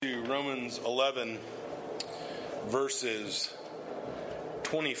Romans 11, verses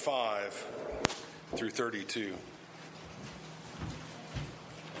 25 through 32.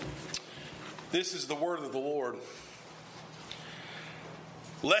 This is the word of the Lord.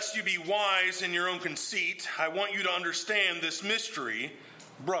 Lest you be wise in your own conceit, I want you to understand this mystery,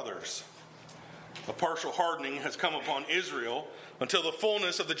 brothers. A partial hardening has come upon Israel until the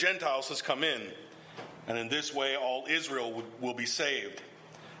fullness of the Gentiles has come in. And in this way all Israel will be saved.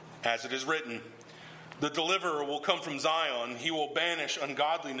 As it is written, the deliverer will come from Zion. He will banish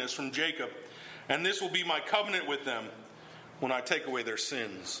ungodliness from Jacob. And this will be my covenant with them when I take away their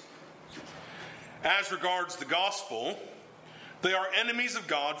sins. As regards the gospel, they are enemies of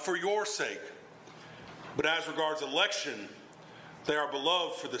God for your sake. But as regards election, they are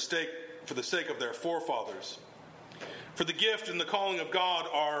beloved for the sake of their forefathers. For the gift and the calling of God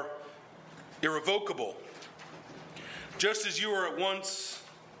are irrevocable. Just as you were at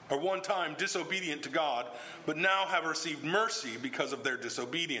one time disobedient to God, but now have received mercy because of their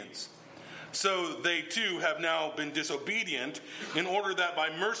disobedience. So they too have now been disobedient, in order that by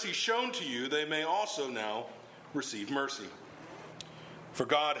mercy shown to you, they may also now receive mercy. For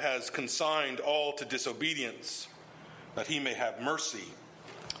God has consigned all to disobedience, that he may have mercy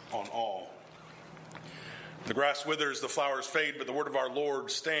on all. The grass withers, the flowers fade, but the word of our Lord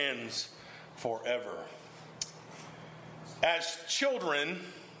stands forever. As children,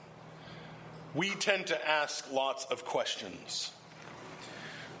 we tend to ask lots of questions.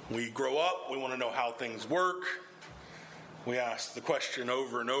 We grow up, we want to know how things work. We ask the question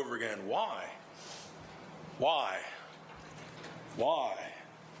over and over again, why? Why? Why?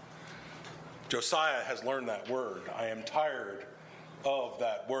 Josiah has learned that word. I am tired of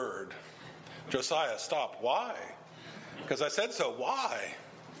that word. Josiah, stop. Why? Because I said so. Why?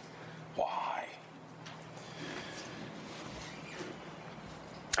 Why?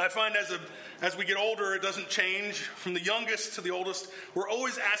 I find as we get older, it doesn't change. From the youngest to the oldest, we're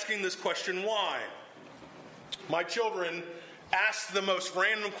always asking this question, why? My children ask the most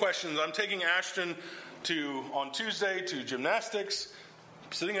random questions. I'm taking Ashton on Tuesday to gymnastics,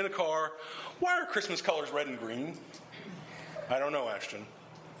 sitting in a car. Why are Christmas colors red and green? I don't know, Ashton.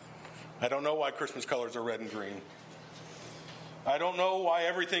 I don't know why Christmas colors are red and green. I don't know why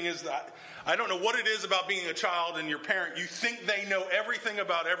everything is that. I don't know what it is about being a child and your parent. You think they know everything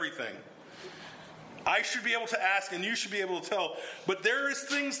about everything. I should be able to ask and you should be able to tell. But there is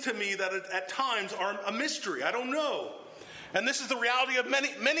things to me that at times are a mystery. I don't know. And this is the reality of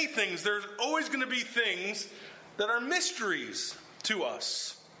many things. There's always going to be things that are mysteries to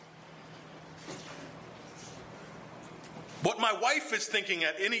us. What my wife is thinking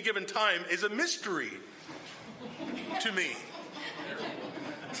at any given time is a mystery to me.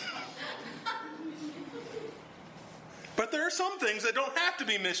 But there are some things that don't have to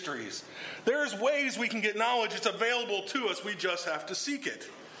be mysteries. There's ways we can get knowledge. It's available to us. We just have to seek it.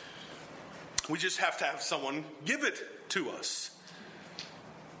 We just have to have someone give it to us.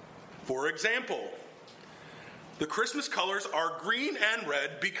 For example, the Christmas colors are green and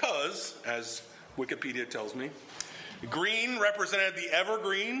red because, as Wikipedia tells me, green represented the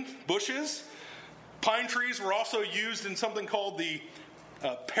evergreen bushes. Pine trees were also used in something called the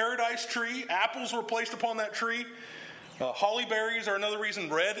paradise tree. Apples were placed upon that tree. Holly berries are another reason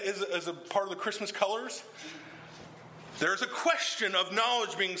red is a part of the Christmas colors. There's a question of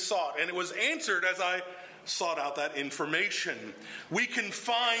knowledge being sought, and it was answered as I sought out that information. We can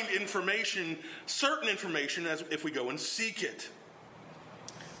find information, certain information, if we go and seek it.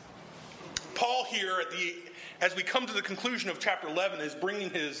 Paul here, as we come to the conclusion of chapter 11, is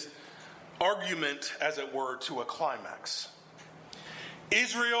bringing his argument, as it were, to a climax.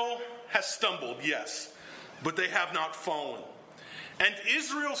 Israel has stumbled, yes, but they have not fallen. And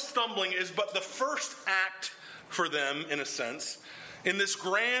Israel's stumbling is but the first act for them, in a sense, in this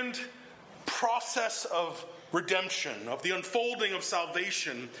grand process of redemption, of the unfolding of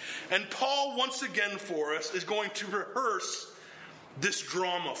salvation. And Paul, once again for us, is going to rehearse this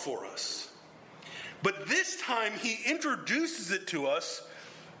drama for us. But this time he introduces it to us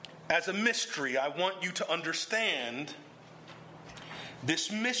as a mystery. I want you to understand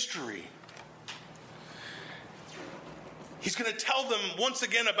this mystery. He's going to tell them once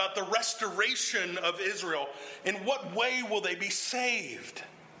again about the restoration of Israel. In what way will they be saved?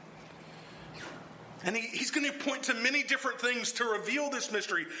 And he's going to point to many different things to reveal this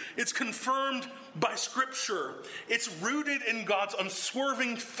mystery. It's confirmed by Scripture. It's rooted in God's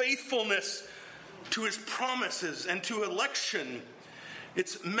unswerving faithfulness to his promises and to election.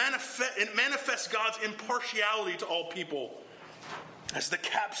 It manifests God's impartiality to all people as the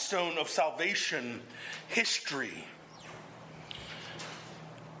capstone of salvation history.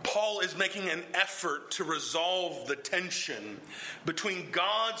 Paul Paul is making an effort to resolve the tension between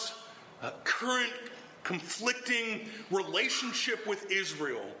God's current conflicting relationship with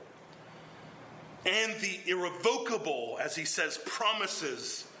Israel and the irrevocable, as he says,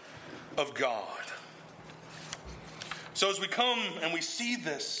 promises of God. So as we come and we see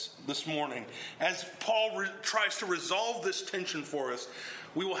this morning, as Paul tries to resolve this tension for us,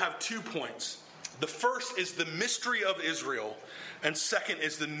 we will have 2 points. The first is the mystery of Israel, and second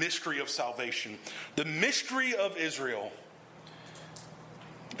is the mystery of salvation. The mystery of Israel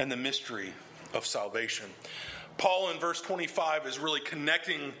and the mystery of salvation. Paul in verse 25 is really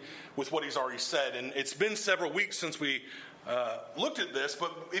connecting with what he's already said, and it's been several weeks since we looked at this,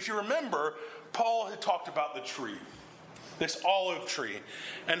 but if you remember, Paul had talked about the tree, this olive tree,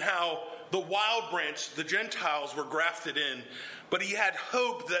 and how the wild branch, the Gentiles, were grafted in, but he had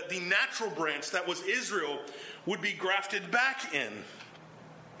hope that the natural branch, that was Israel, would be grafted back in.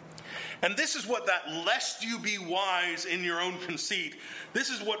 And this is what that lest you be wise in your own conceit, this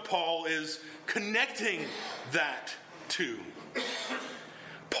is what Paul is connecting that to.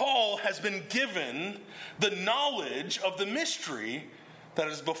 Paul has been given the knowledge of the mystery that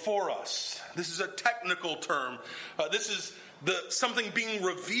is before us. This is a technical term. This is something being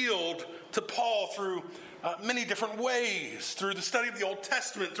revealed to Paul through many different ways, through the study of the Old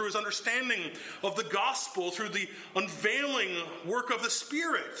Testament, through his understanding of the gospel, through the unveiling work of the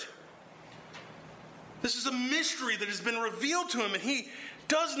Spirit. This is a mystery that has been revealed to him, and he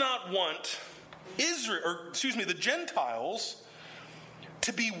does not want the Gentiles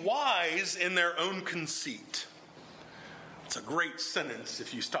to be wise in their own conceit. It's a great sentence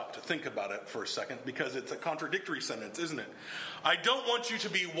if you stop to think about it for a second, because it's a contradictory sentence, isn't it? I don't want you to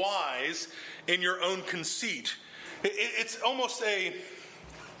be wise in your own conceit. It's almost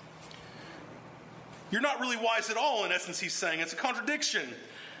you're not really wise at all, in essence, he's saying. It's a contradiction.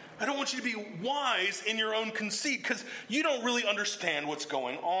 I don't want you to be wise in your own conceit because you don't really understand what's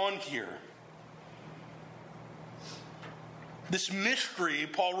going on here. This mystery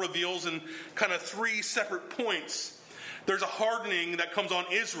Paul reveals in kind of 3 separate points. There's a hardening that comes on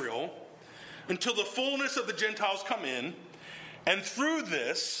Israel until the fullness of the Gentiles come in. And through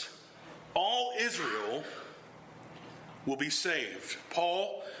this, all Israel will be saved.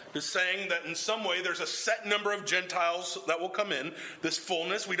 Paul is saying that in some way there's a set number of Gentiles that will come in. This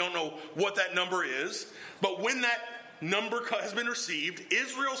fullness, we don't know what that number is. But when that number has been received,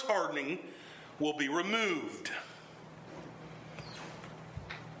 Israel's hardening will be removed.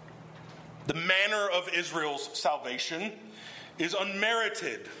 The manner of Israel's salvation is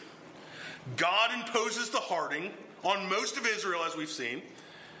unmerited. God imposes the hardening on most of Israel, as we've seen.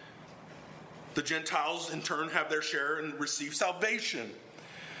 The Gentiles, in turn, have their share and receive salvation.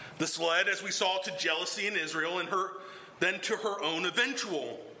 This led, as we saw, to jealousy in Israel and then to her own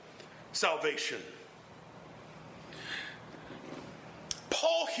eventual salvation.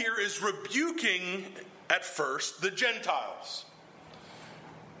 Paul here is rebuking, at first, the Gentiles.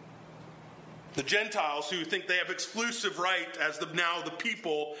 The Gentiles who think they have exclusive right as now the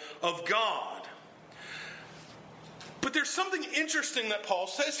people of God. But there's something interesting that Paul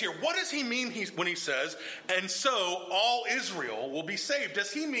says here. What does he mean when he says, and so all Israel will be saved?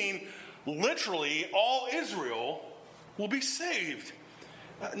 Does he mean literally all Israel will be saved?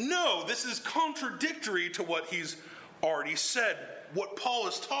 No, this is contradictory to what he's already said. What Paul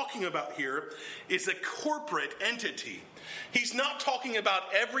is talking about here is a corporate entity. He's not talking about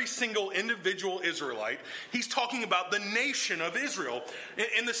every single individual Israelite. He's talking about the nation of Israel.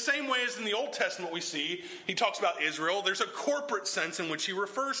 In the same way as in the Old Testament we see, he talks about Israel. There's a corporate sense in which he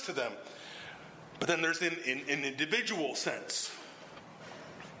refers to them. But then there's an individual sense.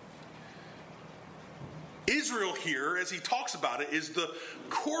 Israel here, as he talks about it, is the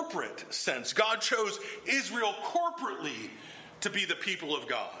corporate sense. God chose Israel corporately to be the people of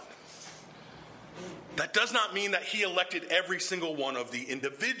God. That does not mean that he elected every single one of the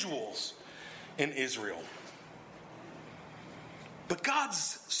individuals in Israel. But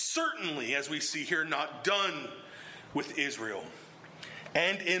God's certainly, as we see here, not done with Israel.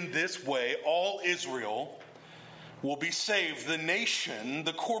 And in this way, all Israel will be saved. The nation,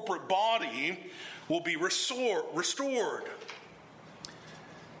 the corporate body, will be restored.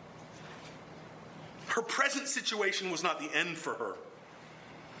 Her present situation was not the end for her.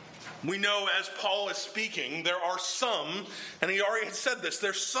 We know as Paul is speaking, there are some, and he already had said this,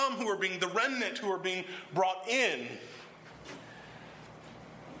 there's some who are the remnant who are being brought in.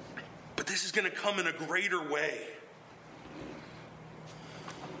 But this is going to come in a greater way.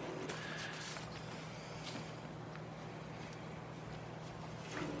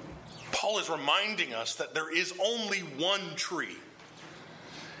 Paul is reminding us that there is only one tree.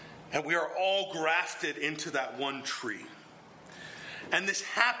 And we are all grafted into that one tree. And this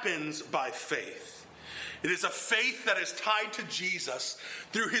happens by faith. It is a faith that is tied to Jesus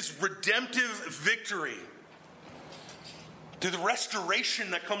through his redemptive victory, through the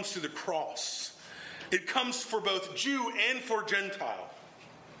restoration that comes through the cross. It comes for both Jew and for Gentile.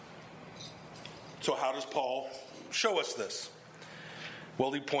 So how does Paul show us this?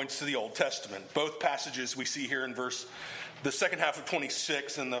 Well, he points to the Old Testament. Both passages we see here in the second half of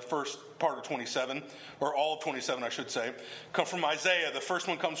 26 and the first part of 27, or all of 27, I should say, come from Isaiah. The first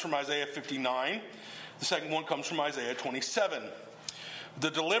one comes from Isaiah 59. The second one comes from Isaiah 27. The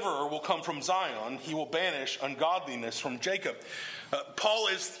deliverer will come from Zion. He will banish ungodliness from Jacob. Paul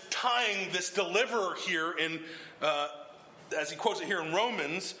is tying this deliverer here as he quotes it here in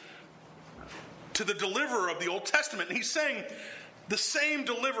Romans, to the deliverer of the Old Testament. And he's saying the same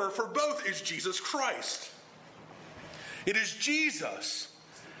deliverer for both is Jesus Christ. It is Jesus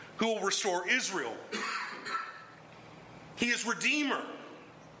who will restore Israel. He is Redeemer.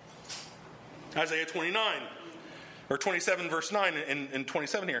 Isaiah 29, or 27 verse 9 and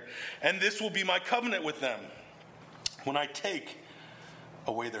 27 here. And this will be my covenant with them when I take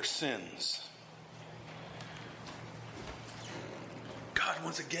away their sins. God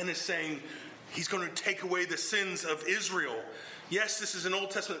once again is saying he's going to take away the sins of Israel. Yes, this is an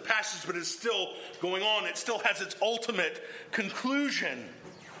Old Testament passage, but it's still going on. It still has its ultimate conclusion.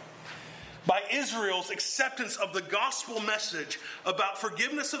 By Israel's acceptance of the gospel message about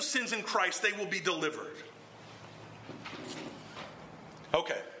forgiveness of sins in Christ, they will be delivered.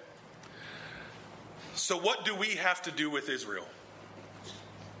 Okay. So what do we have to do with Israel?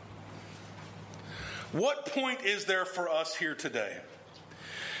 What point is there for us here today?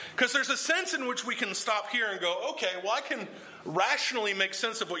 Because there's a sense in which we can stop here and go, okay, well, I can rationally make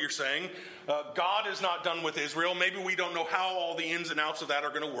sense of what you're saying. God is not done with Israel. Maybe we don't know how all the ins and outs of that are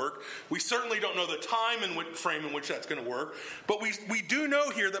going to work. We certainly don't know the time and frame in which that's going to work. But we do know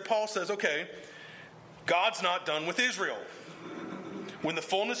here that Paul says, okay, God's not done with Israel. When the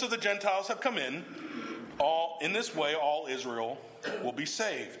fullness of the Gentiles have come in this way, all Israel will be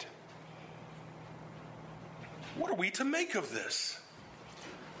saved. What are we to make of this?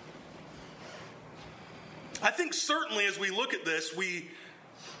 I think certainly as we look at this, we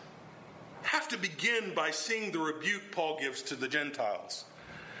have to begin by seeing the rebuke Paul gives to the Gentiles.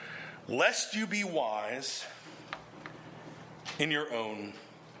 Lest you be wise in your own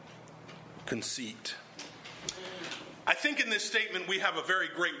conceit. I think in this statement we have a very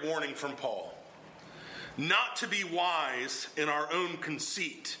great warning from Paul. Not to be wise in our own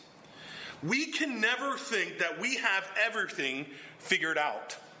conceit. We can never think that we have everything figured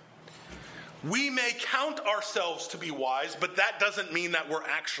out. We may count ourselves to be wise, but that doesn't mean that we're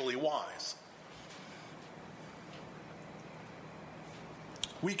actually wise.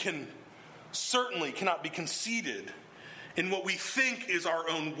 We certainly cannot be conceited in what we think is our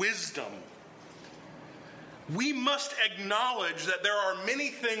own wisdom. We must acknowledge that there are many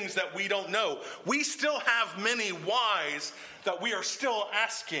things that we don't know. We still have many whys that we are still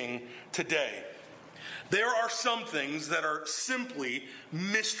asking today. There are some things that are simply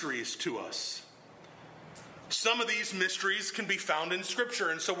mysteries to us. Some of these mysteries can be found in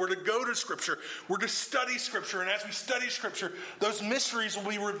Scripture, and so we're to go to Scripture. We're to study Scripture, and as we study Scripture, those mysteries will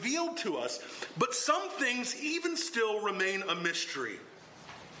be revealed to us. But some things even still remain a mystery.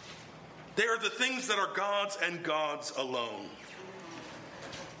 They are the things that are God's and God's alone.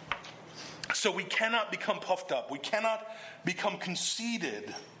 So we cannot become puffed up. We cannot become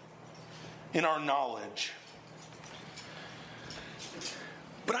conceited in our knowledge.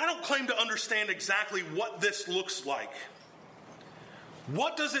 But I don't claim to understand exactly what this looks like.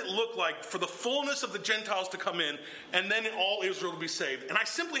 What does it look like for the fullness of the Gentiles to come in and then all Israel to be saved? And I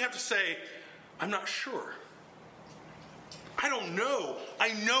simply have to say, I'm not sure. I don't know.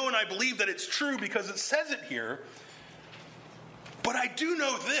 I know and I believe that it's true because it says it here. But I do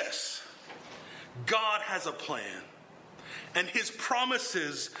know this. God has a plan. And his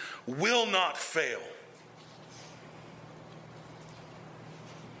promises will not fail.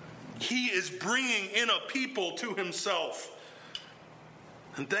 He is bringing in a people to himself.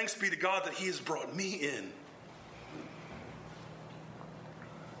 And thanks be to God that he has brought me in.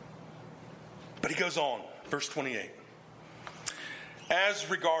 But he goes on, verse 28. As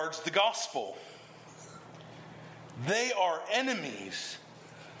regards the gospel, they are enemies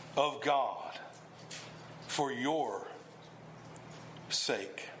of God for your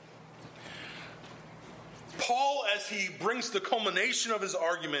sake. Paul, as he brings the culmination of his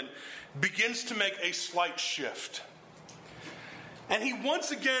argument, begins to make a slight shift. And he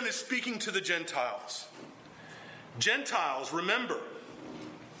once again is speaking to the Gentiles. Gentiles, remember,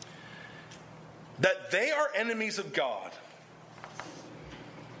 that they are enemies of God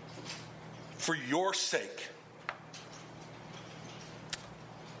for your sake.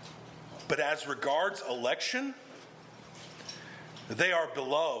 But as regards election, they are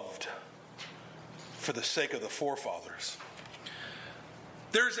beloved for the sake of the forefathers.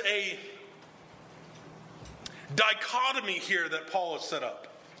 There's a dichotomy here that Paul has set up.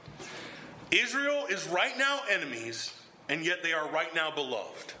 Israel is right now enemies, and yet they are right now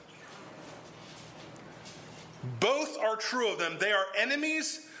beloved. Both are true of them. They are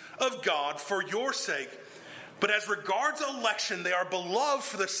enemies of God for your sake, but as regards election, they are beloved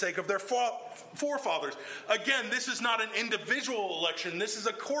for the sake of their forefathers. Again, this is not an individual election. This is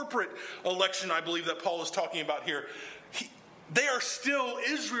a corporate election, I believe, that Paul is talking about here. They are still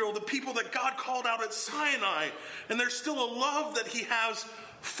Israel, the people that God called out at Sinai, and there's still a love that he has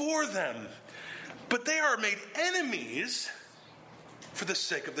for them. But they are made enemies for the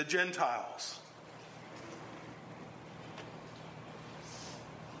sake of the Gentiles.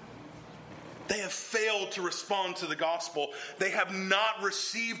 They have failed to respond to the gospel. They have not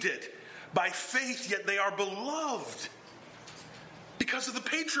received it by faith, yet they are beloved because of the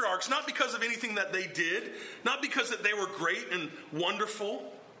patriarchs, not because of anything that they did, not because that they were great and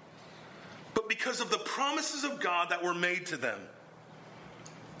wonderful, but because of the promises of God that were made to them.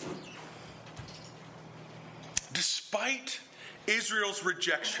 Despite Israel's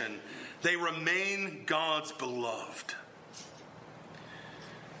rejection, they remain God's beloved.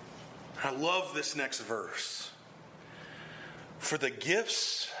 I love this next verse. For the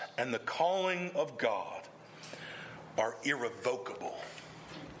gifts and the calling of God are irrevocable.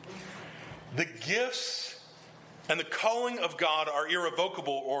 The gifts and the calling of God are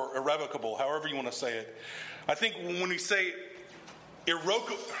irrevocable or irrevocable, however you want to say it. I think when we say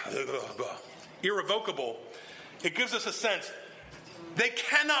irrevocable, it gives us a sense they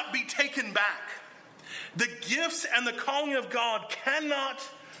cannot be taken back. The gifts and the calling of God cannot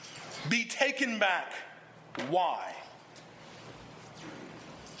be taken back. Why?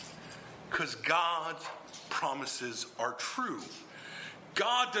 Because God's promises are true.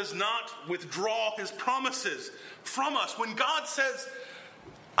 God does not withdraw his promises from us. When God says,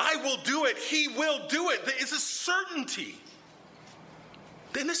 I will do it, he will do it. There is a certainty.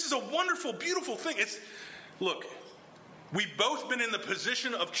 Then this is a wonderful, beautiful thing. Look, we've both been in the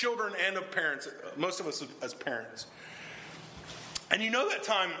position of children and of parents, most of us as parents. And you know that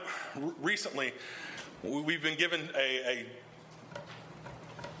time recently, we've been given a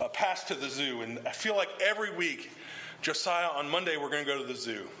pass to the zoo. And I feel like every week, Josiah, on Monday, we're going to go to the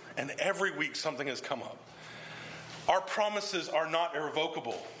zoo. And every week something has come up. Our promises are not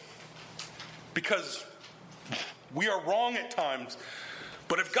irrevocable because we are wrong at times.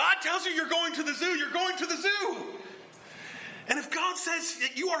 But if God tells you you're going to the zoo, you're going to the zoo. And if God says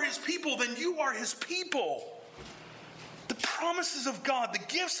that you are his people, then you are his people. The promises of God,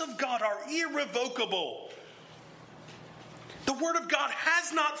 the gifts of God are irrevocable. The word of God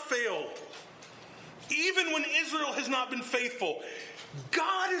has not failed. Even when Israel has not been faithful,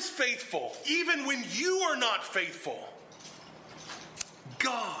 God is faithful. Even when you are not faithful,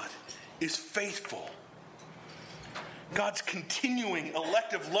 God is faithful. God's continuing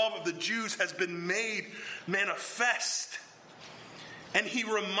elective love of the Jews has been made manifest. And he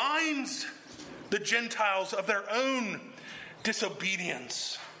reminds the Gentiles of their own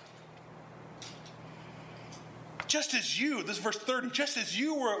disobedience. Just as you, this is verse 30, just as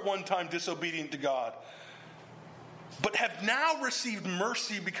you were at one time disobedient to God, but have now received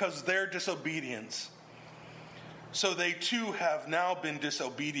mercy because of their disobedience, so they too have now been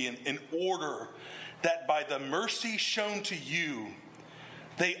disobedient, in order that by the mercy shown to you,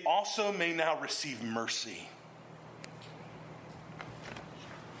 they also may now receive mercy.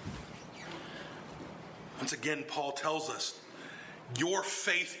 Once again, Paul tells us, your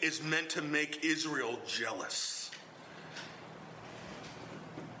faith is meant to make Israel jealous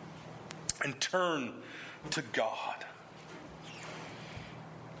and turn to God.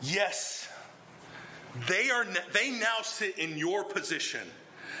 Yes, they now sit in your position.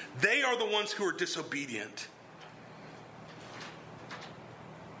 They are the ones who are disobedient.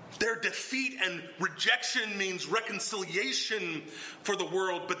 Their defeat and rejection means reconciliation for the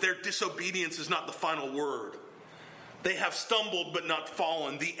world, but their disobedience is not the final word. They have stumbled but not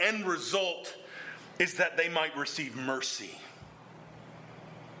fallen. The end result is that they might receive mercy.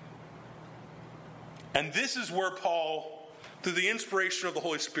 And this is where Paul, through the inspiration of the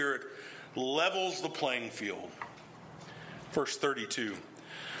Holy Spirit, levels the playing field. Verse 32.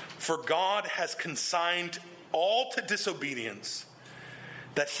 For God has consigned all to disobedience,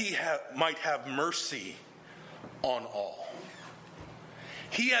 that he might have mercy on all.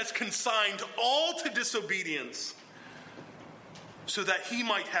 He has consigned all to disobedience so that he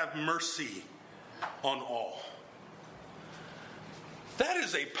might have mercy on all. That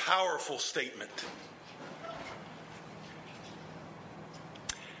is a powerful statement.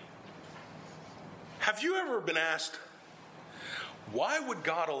 Have you ever been asked, why would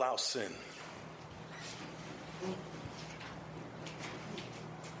God allow sin?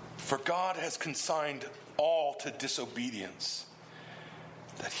 For God has consigned all to disobedience,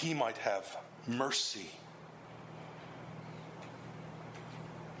 that he might have mercy.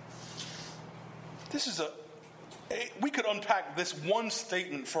 This is we could unpack this one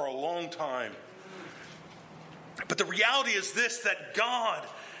statement for a long time. But the reality is this, that God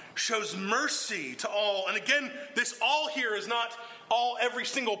shows mercy to all. And again, this all here is not every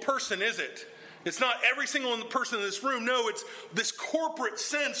single person, is it? It's not every single person in this room. No, it's this corporate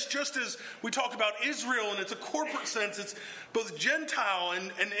sense, just as we talked about Israel, and it's a corporate sense. It's both Gentile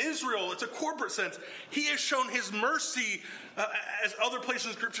and Israel. It's a corporate sense. He has shown his mercy, as other places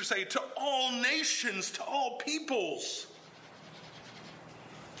in Scripture say, to all nations, to all peoples.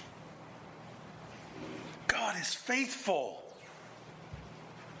 God is faithful.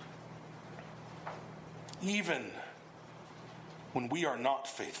 Even when we are not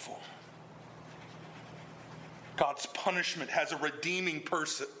faithful. God's punishment has a redeeming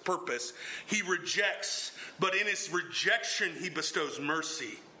purpose. He rejects, but in his rejection, he bestows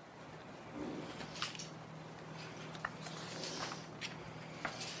mercy.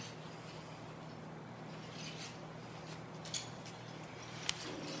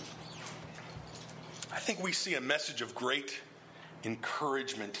 I think we see a message of great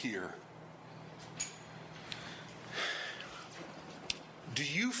encouragement here. Do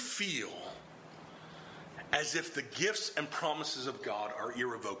you feel as if the gifts and promises of God are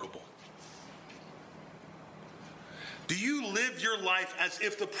irrevocable? Do you live your life as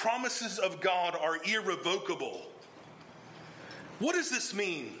if the promises of God are irrevocable? What does this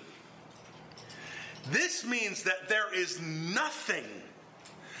mean? This means that there is nothing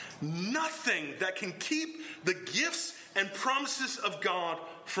that can keep the gifts and promises of God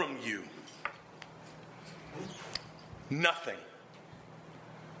from you. Nothing.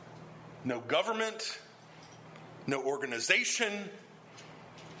 No government, no organization,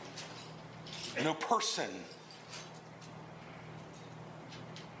 no person.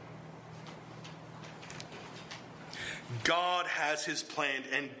 God has his plan,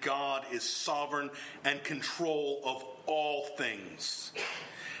 and God is sovereign and control of all things.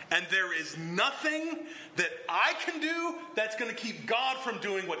 And there is nothing that I can do that's going to keep God from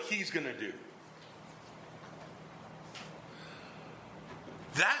doing what he's going to do.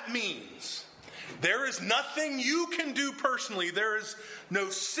 That means there is nothing you can do personally. There is no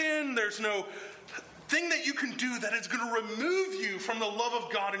sin. There's no thing that you can do that is going to remove you from the love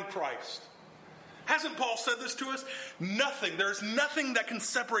of God in Christ. Hasn't Paul said this to us? Nothing. There's nothing that can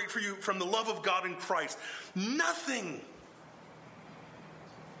separate for you from the love of God in Christ. Nothing.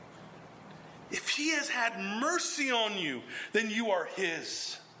 If he has had mercy on you, then you are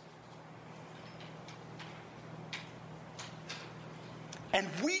his. And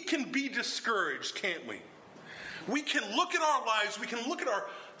we can be discouraged, can't we? We can look at our lives, we can look at our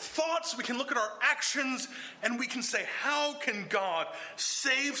thoughts, we can look at our actions, and we can say, how can God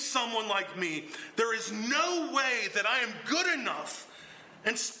save someone like me? There is no way that I am good enough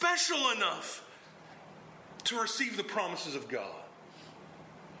and special enough to receive the promises of God.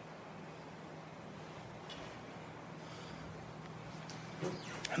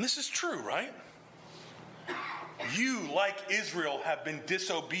 And this is true, right? You, like Israel, have been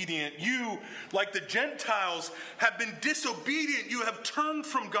disobedient. You, like the Gentiles, have been disobedient. You have turned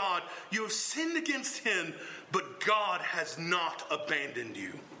from God. You have sinned against him, but God has not abandoned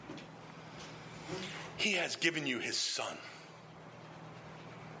you. He has given you his Son.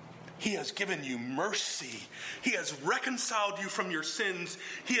 He has given you mercy. He has reconciled you from your sins.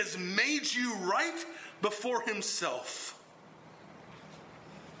 He has made you right before himself.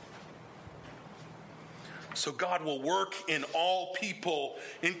 So God will work in all people,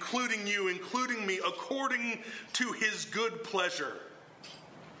 including you, including me, according to his good pleasure.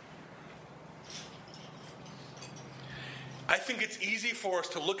 I think it's easy for us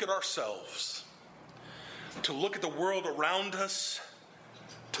to look at ourselves, to look at the world around us,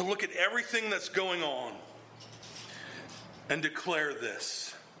 to look at everything that's going on, and declare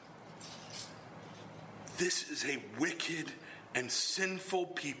this. This is a wicked and sinful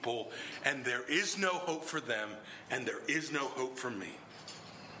people, and there is no hope for them, and there is no hope for me.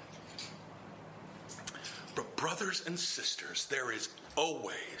 But brothers and sisters, there is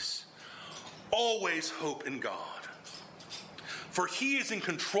always hope in God. For he is in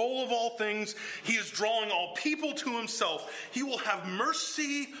control of all things. He is drawing all people to himself. He will have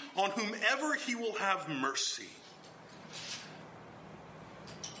mercy on whomever he will have mercy.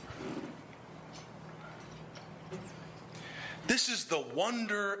 This is the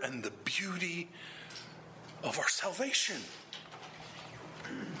wonder and the beauty of our salvation.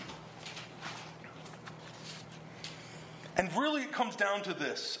 And really it comes down to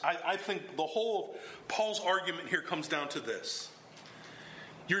this. I think the whole of Paul's argument here comes down to this.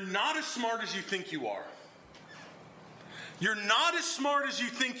 You're not as smart as you think you are. You're not as smart as you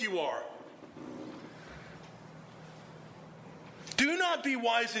think you are. Do not be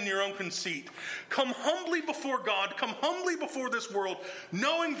wise in your own conceit. Come humbly before God, come humbly before this world,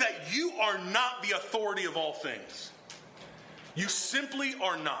 knowing that you are not the authority of all things. You simply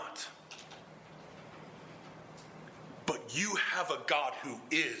are not. But you have a God who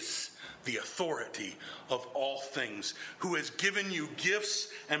is the authority of all things, who has given you gifts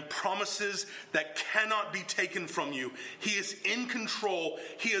and promises that cannot be taken from you. He is in control.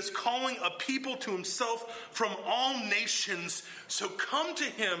 He is calling a people to himself from all nations. So come to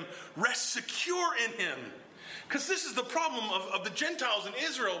him, rest secure in him. Because this is the problem of the Gentiles in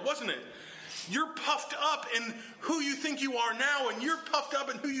Israel, wasn't it? You're puffed up in who you think you are now, and you're puffed up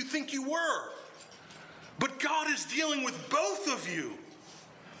in who you think you were. But God is dealing with both of you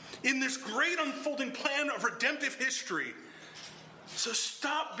in this great unfolding plan of redemptive history. So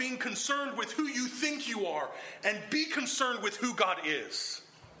stop being concerned with who you think you are and be concerned with who God is.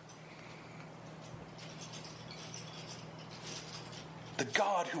 The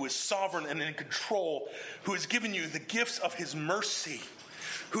God who is sovereign and in control, who has given you the gifts of his mercy,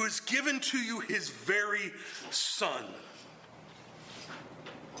 who has given to you his very Son.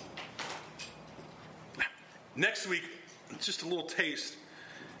 Next week, just a little taste.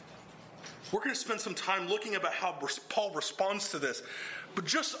 We're going to spend some time looking about how Paul responds to this. But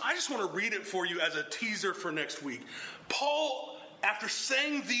I just want to read it for you as a teaser for next week. Paul, after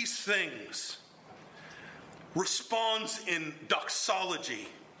saying these things, responds in doxology.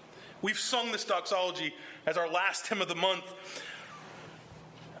 We've sung this doxology as our last hymn of the month.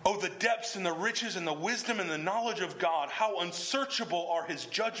 Oh, the depths and the riches and the wisdom and the knowledge of God. How unsearchable are his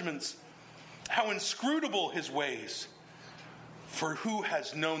judgments. How inscrutable his ways. For who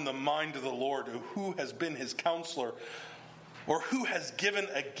has known the mind of the Lord, or who has been his counselor, or who has given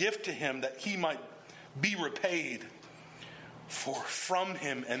a gift to him that he might be repaid? For from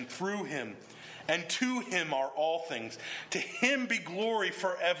him and through him and to him are all things. To him be glory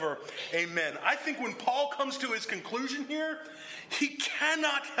forever. Amen. I think when Paul comes to his conclusion here, he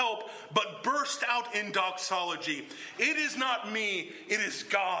cannot help but burst out in doxology. It is not me, it is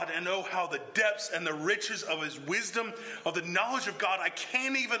God. And oh, how the depths and the riches of his wisdom, of the knowledge of God, I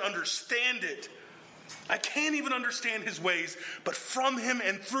can't even understand it. I can't even understand his ways. But from him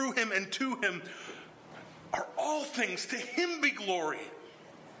and through him and to him are all things. To him be glory.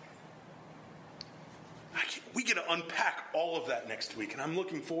 We get to unpack all of that next week, and I'm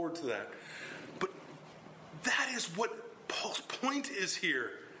looking forward to that. But that is what Paul's point is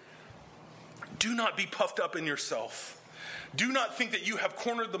here. Do not be puffed up in yourself. Do not think that you have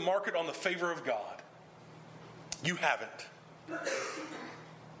cornered the market on the favor of God. You haven't.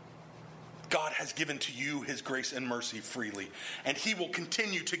 God has given to you his grace and mercy freely, and he will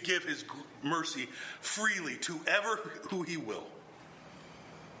continue to give his mercy freely to ever who he will.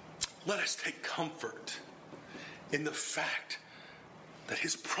 Let us take comfort in the fact that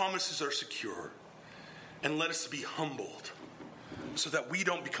his promises are secure, and let us be humbled so that we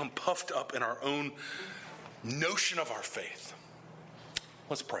don't become puffed up in our own notion of our faith.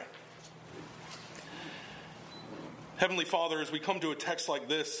 Let's pray. Heavenly Father, as we come to a text like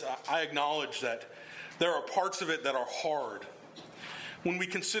this, I acknowledge that there are parts of it that are hard. When we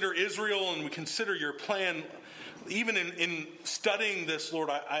consider Israel and we consider your plan, even in studying this, Lord,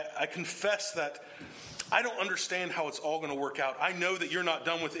 I confess that I don't understand how it's all going to work out. I know that you're not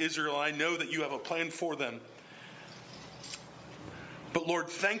done with Israel. I know that you have a plan for them. But Lord,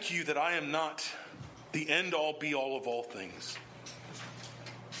 thank you that I am not the end-all, be-all of all things.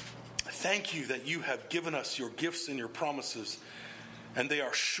 Thank you that you have given us your gifts and your promises, and they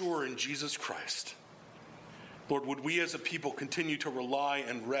are sure in Jesus Christ. Lord, would we as a people continue to rely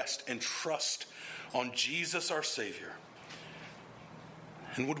and rest and trust on Jesus our Savior?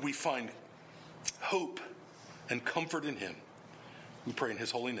 And would we find hope and comfort in him? We pray in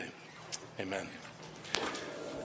his holy name. Amen.